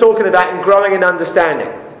Paul is talking about in growing in understanding.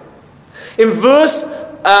 In verse...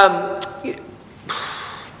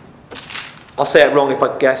 I'll say it wrong if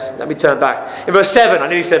I guess. Let me turn back. In verse 7, I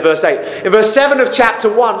nearly said verse 8. In verse 7 of chapter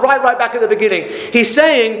 1, right back at the beginning, he's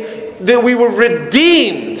saying that we were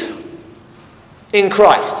redeemed in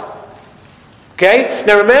Christ. Okay?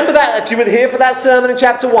 Now remember that, if you were here for that sermon in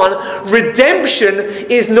chapter 1, redemption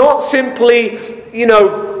is not simply,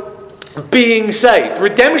 being saved.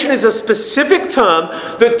 Redemption is a specific term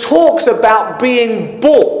that talks about being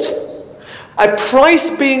bought. A price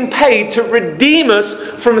being paid to redeem us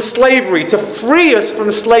from slavery, to free us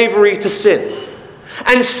from slavery to sin.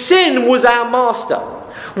 And sin was our master.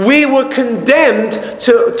 We were condemned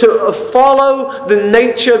to follow the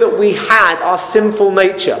nature that we had, our sinful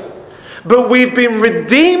nature. But we've been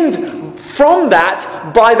redeemed from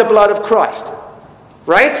that by the blood of Christ.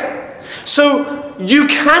 Right? So you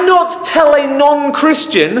cannot tell a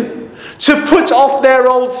non-Christian to put off their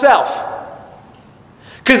old self.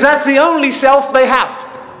 Because that's the only self they have.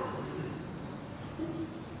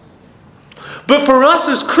 But for us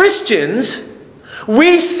as Christians,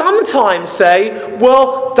 we sometimes say,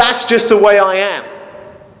 well, that's just the way I am.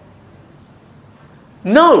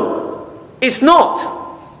 No, it's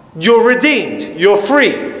not. You're redeemed. You're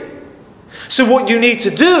free. So what you need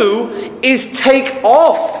to do is take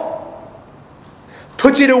off,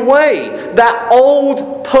 put it away, that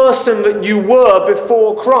old person that you were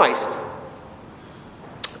before Christ.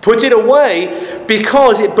 Put it away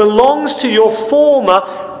because it belongs to your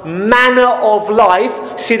former manner of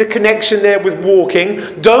life. See the connection there with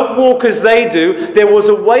walking. Don't walk as they do. There was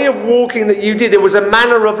a way of walking that you did. There was a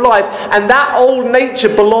manner of life. And that old nature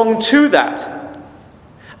belonged to that.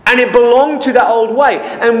 And it belonged to that old way.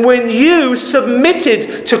 And when you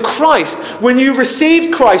submitted to Christ, when you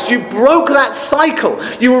received Christ, you broke that cycle.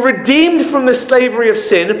 You were redeemed from the slavery of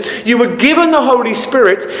sin. You were given the Holy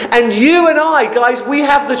Spirit. And you and I, guys, we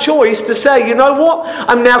have the choice to say, you know what?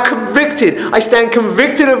 I'm now convicted. I stand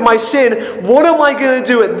convicted of my sin. What am I going to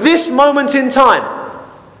do at this moment in time?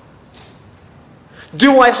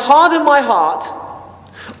 Do I harden my heart?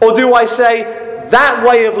 Or do I say, that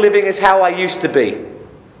way of living is how I used to be?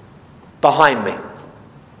 Behind me.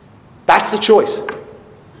 That's the choice.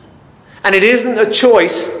 And it isn't a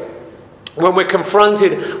choice when we're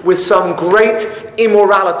confronted with some great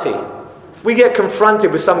immorality. If we get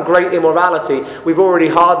confronted with some great immorality, we've already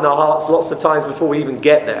hardened our hearts lots of times before we even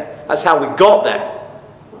get there. That's how we got there.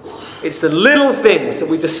 It's the little things that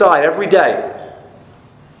we decide every day.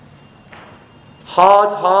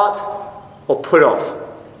 Hard heart or put off.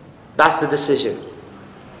 That's the decision.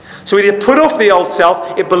 So we need to put off the old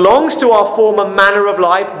self. It belongs to our former manner of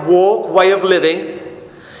life, walk, way of living.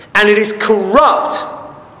 And it is corrupt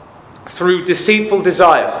through deceitful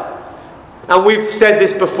desires. And we've said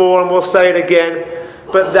this before and we'll say it again.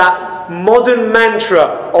 But that modern mantra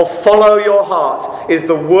of follow your heart is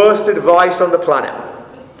the worst advice on the planet.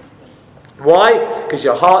 Why? Because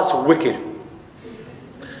your heart's wicked.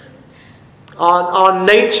 Our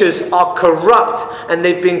natures are corrupt and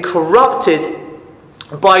they've been corrupted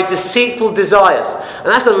by deceitful desires. And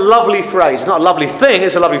that's a lovely phrase. It's not a lovely thing,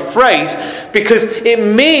 it's a lovely phrase because it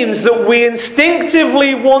means that we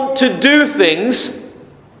instinctively want to do things.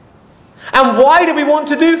 And why do we want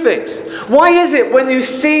to do things? Why is it when you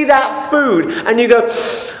see that food and you go,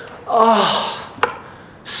 oh,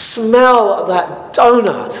 smell that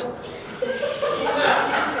donut?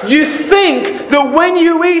 You think that when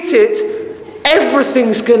you eat it,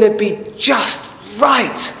 everything's going to be just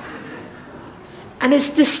right. And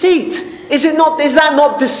it's deceit. Is that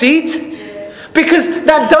not deceit? Because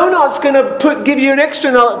that donut's going to give you an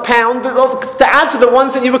extra pound to add to the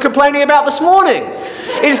ones that you were complaining about this morning.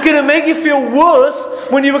 It's going to make you feel worse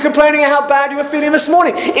when you were complaining how bad you were feeling this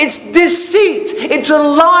morning. It's deceit. It's a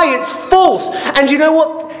lie. It's false. And you know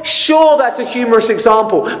what? Sure, that's a humorous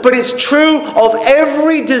example. But it's true of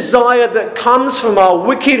every desire that comes from our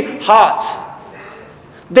wicked hearts.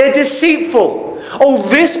 They're deceitful. Oh,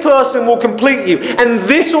 this person will complete you, and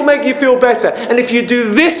this will make you feel better, and if you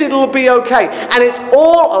do this, it'll be okay. And it's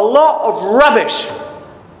all a lot of rubbish.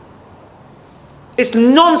 It's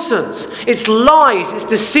nonsense. It's lies. It's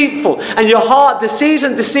deceitful. And your heart deceives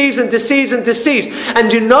and deceives and deceives and deceives.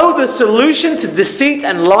 And you know the solution to deceit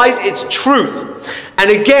and lies? It's truth.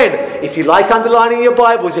 And again, if you like underlining your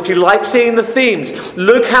Bibles, if you like seeing the themes,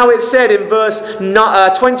 look how it said in verse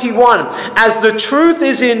 21. As the truth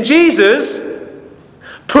is in Jesus,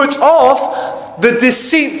 put off the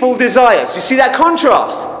deceitful desires. You see that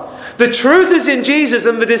contrast? The truth is in Jesus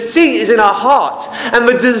and the deceit is in our hearts. And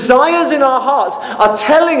the desires in our hearts are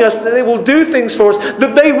telling us that they will do things for us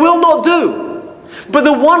that they will not do. But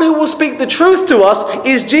the one who will speak the truth to us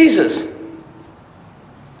is Jesus.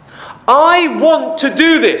 I want to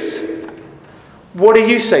do this. What do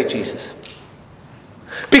you say, Jesus?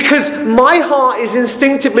 Because my heart is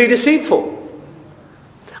instinctively deceitful.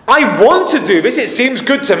 I want to do this. It seems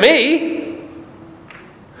good to me.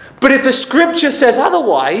 But if the scripture says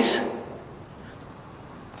otherwise,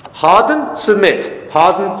 harden, submit.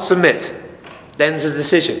 Harden, submit. Then's the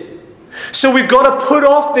decision. So we've got to put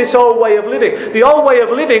off this old way of living. The old way of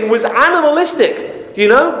living was animalistic, you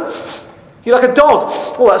know? You're like a dog.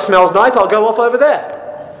 Oh, that smells nice. I'll go off over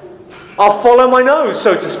there. I'll follow my nose,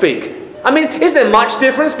 so to speak. I mean, is there much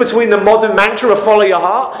difference between the modern mantra of follow your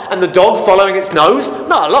heart and the dog following its nose?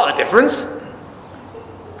 Not a lot of difference.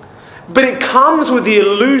 But it comes with the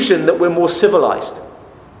illusion that we're more civilized.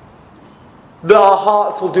 That our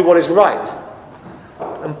hearts will do what is right.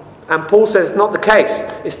 And Paul says it's not the case.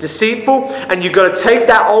 It's deceitful, and you've got to take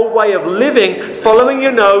that old way of living, following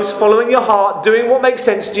your nose, following your heart, doing what makes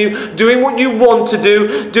sense to you, doing what you want to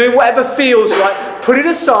do, doing whatever feels right, put it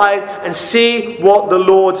aside and see what the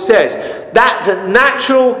Lord says. That's a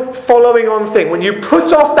natural following on thing. When you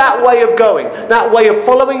put off that way of going, that way of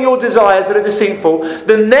following your desires that are deceitful,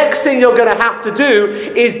 the next thing you're going to have to do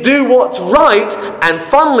is do what's right, and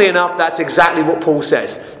funnily enough, that's exactly what Paul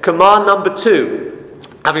says. Command number 2.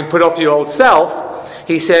 Having put off your old self,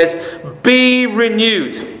 he says, be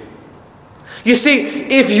renewed. You see,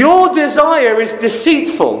 if your desire is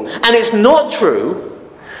deceitful and it's not true,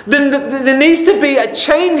 then there needs to be a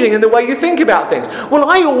changing in the way you think about things. Well,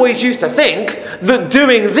 I always used to think that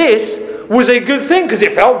doing this was a good thing because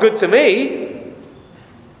it felt good to me.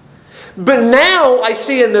 But now I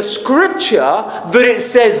see in the scripture that it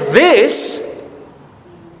says this.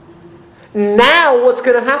 Now what's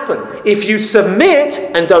going to happen? If you submit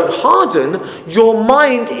and don't harden, your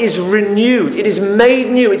mind is renewed. It is made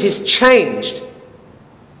new. It is changed.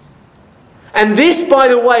 And this, by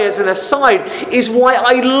the way, as an aside, is why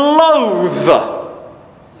I loathe.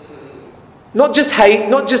 Not just hate,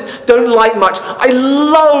 not just don't like much. I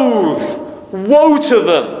loathe. Woe to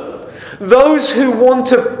them. Those who want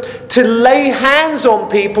to lay hands on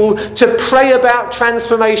people to pray about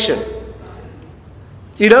transformation.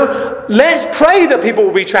 You know, let's pray that people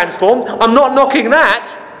will be transformed. I'm not knocking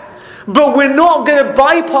that. But we're not going to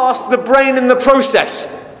bypass the brain in the process.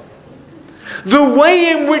 The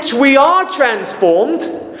way in which we are transformed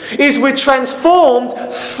is we're transformed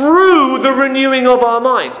through the renewing of our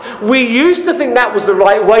minds. We used to think that was the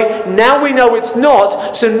right way. Now we know it's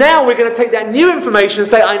not. So now we're going to take that new information and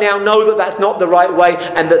say, I now know that that's not the right way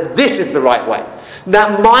and that this is the right way.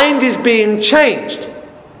 That mind is being changed.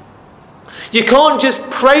 You can't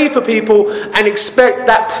just pray for people and expect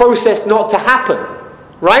that process not to happen,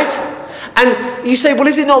 right? And you say, well,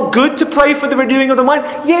 is it not good to pray for the renewing of the mind?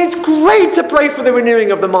 Yeah, it's great to pray for the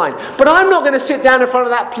renewing of the mind. But I'm not going to sit down in front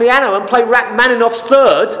of that piano and play Rachmaninoff's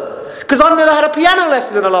Third because I've never had a piano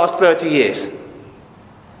lesson in the last 30 years.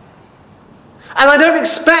 And I don't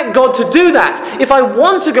expect God to do that. If I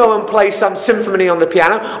want to go and play some symphony on the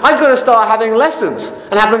piano, I've got to start having lessons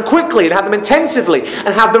and have them quickly and have them intensively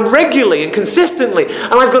and have them regularly and consistently.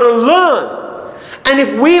 And I've got to learn. And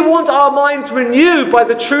if we want our minds renewed by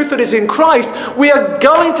the truth that is in Christ, we are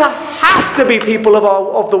going to have to be people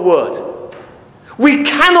of the Word. We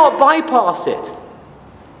cannot bypass it.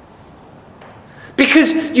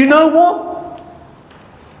 Because you know what?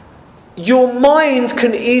 Your mind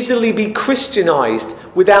can easily be Christianized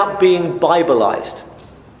without being Bibleized.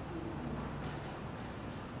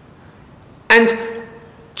 And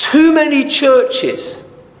too many churches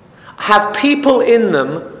have people in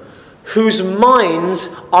them whose minds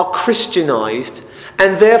are Christianized,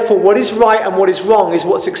 and therefore what is right and what is wrong is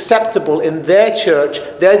what's acceptable in their church,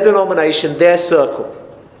 their denomination, their circle.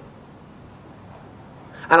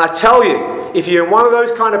 And I tell you, if you're in one of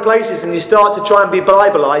those kind of places and you start to try and be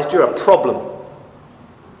Bibleized, you're a problem.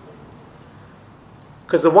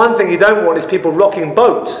 Because the one thing you don't want is people rocking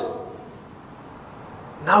boats.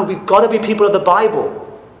 No, we've got to be people of the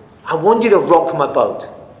Bible. I want you to rock my boat.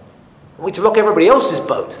 I want you to rock everybody else's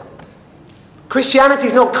boat. Christianity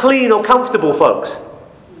is not clean or comfortable, folks.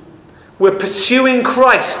 We're pursuing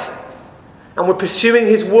Christ. And we're pursuing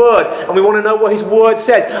His Word. And we want to know what His Word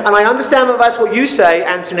says. And I understand that that's what you say,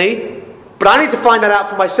 Anthony. But I need to find that out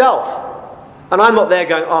for myself. And I'm not there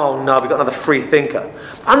going, oh no, we've got another free thinker.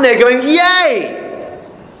 I'm there going, yay!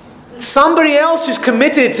 Somebody else who's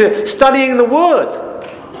committed to studying the Word.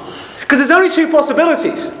 Because there's only two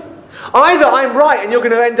possibilities. Either I'm right and you're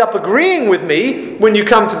going to end up agreeing with me when you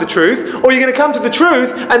come to the truth, or you're going to come to the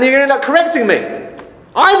truth and you're going to end up correcting me.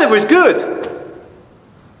 Either is good.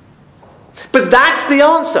 But that's the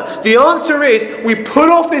answer. The answer is we put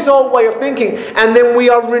off this old way of thinking and then we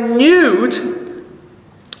are renewed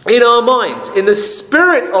in our minds, in the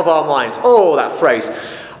spirit of our minds. Oh, that phrase.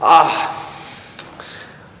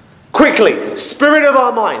 Quickly, spirit of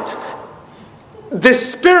our minds. The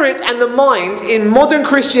spirit and the mind in modern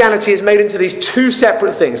Christianity is made into these two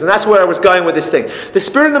separate things. And that's where I was going with this thing. The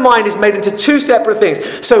spirit and the mind is made into two separate things.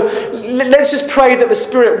 So let's just pray that the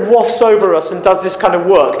spirit wafts over us and does this kind of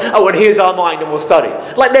work. Oh, and here's our mind and we'll study.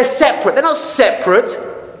 Like they're separate. They're not separate.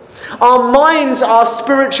 Our minds are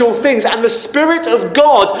spiritual things. And the Spirit of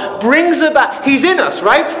God brings about... He's in us,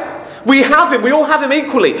 right? We have Him. We all have Him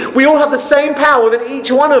equally. We all have the same power within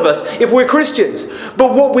each one of us if we're Christians.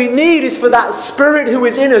 But what we need is for that Spirit who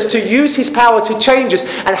is in us to use His power to change us.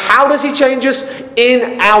 And how does He change us?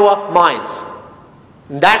 In our minds.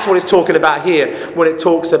 And that's what it's talking about here when it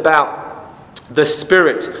talks about the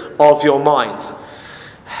spirit of your minds.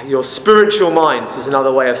 Your spiritual minds is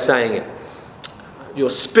another way of saying it. Your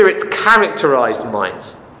spirit-characterized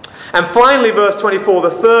minds. And finally, verse 24, the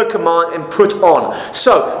third command, and put on.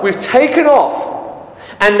 So, we've taken off,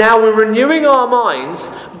 and now we're renewing our minds,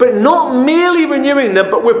 but not merely renewing them,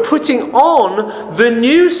 but we're putting on the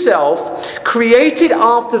new self, created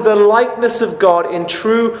after the likeness of God in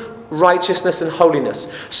true righteousness and holiness.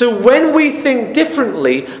 So when we think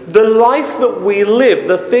differently, the life that we live,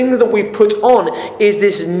 the thing that we put on, is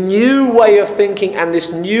this new way of thinking and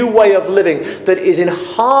this new way of living that is in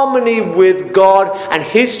harmony with God and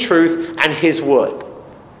His truth and His word.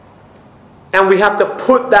 And we have to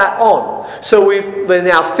put that on. So we're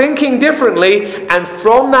now thinking differently, and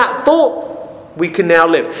from that thought, we can now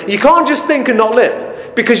live. You can't just think and not live.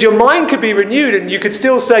 Because your mind could be renewed and you could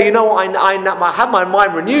still say, you know what, I have my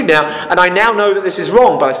mind renewed now and I now know that this is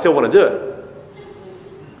wrong, but I still want to do it.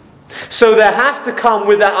 So there has to come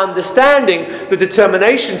with that understanding the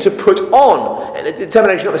determination to put on, and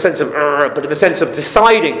determination not in the sense of, but in the sense of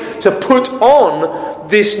deciding to put on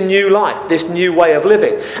this new life, this new way of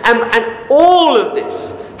living. And all of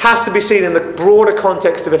this has to be seen in the broader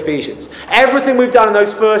context of Ephesians. Everything we've done in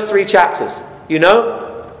those first 3 chapters, you know,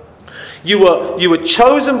 you were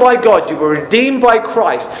chosen by God. You were redeemed by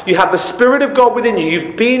Christ. You have the Spirit of God within you.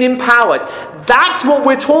 You've been empowered. That's what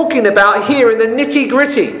we're talking about here in the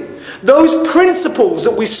nitty-gritty. Those principles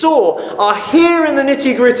that we saw are here in the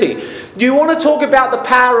nitty-gritty. You want to talk about the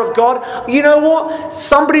power of God? You know what?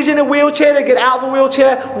 Somebody's in a wheelchair. They get out of the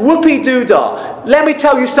wheelchair. Whoopee-doo-dah. Let me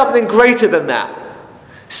tell you something greater than that.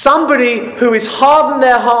 Somebody who has hardened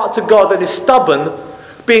their heart to God and is stubborn,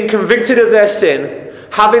 being convicted of their sin,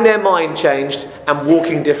 having their mind changed and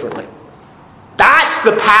walking differently. That's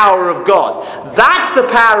the power of God. That's the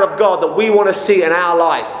power of God that we want to see in our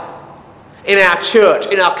lives, in our church,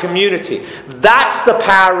 in our community. That's the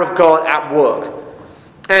power of God at work.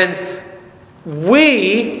 And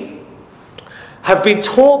we have been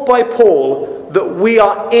taught by Paul that we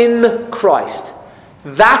are in Christ.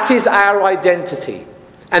 That is our identity.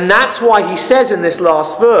 And that's why he says in this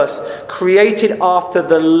last verse, created after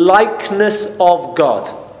the likeness of God.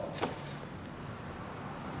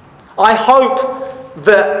 I hope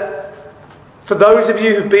that for those of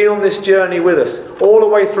you who've been on this journey with us, all the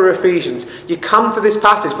way through Ephesians, you come to this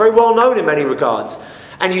passage, very well known in many regards,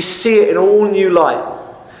 and you see it in all new light.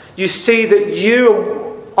 You see that you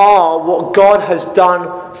are what God has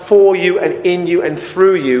done for you and in you and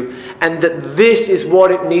through you, and that this is what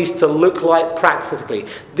it needs to look like practically.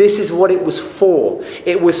 This is what it was for.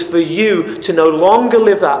 It was for you to no longer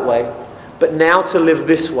live that way, but now to live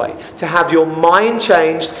this way. To have your mind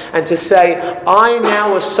changed and to say, I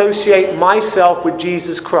now associate myself with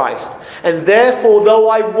Jesus Christ. And therefore, though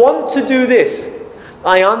I want to do this,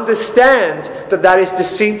 I understand that that is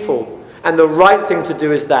deceitful. And the right thing to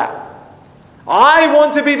do is that. I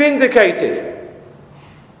want to be vindicated.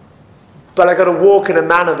 But I've got to walk in a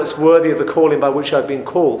manner that's worthy of the calling by which I've been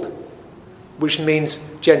called, which means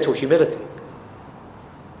gentle humility.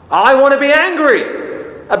 I want to be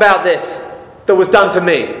angry about this that was done to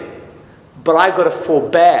me, but I've got to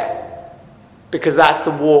forbear because that's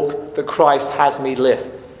the walk that Christ has me live.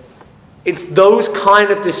 It's those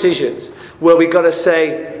kind of decisions where we've got to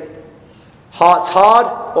say, heart's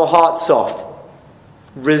hard or heart's soft,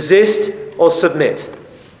 resist or submit.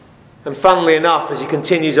 And funnily enough, as he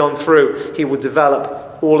continues on through, he will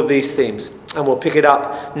develop all of these themes. And we'll pick it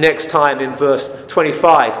up next time in verse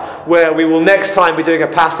 25, where we will next time be doing a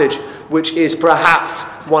passage which is perhaps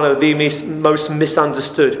one of the most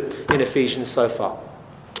misunderstood in Ephesians so far.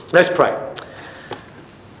 Let's pray.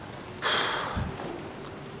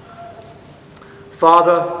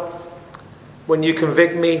 Father, when you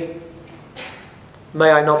convict me,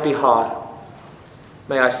 may I not be hard.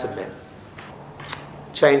 May I submit.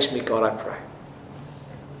 Change me, God, I pray.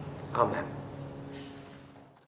 Amen.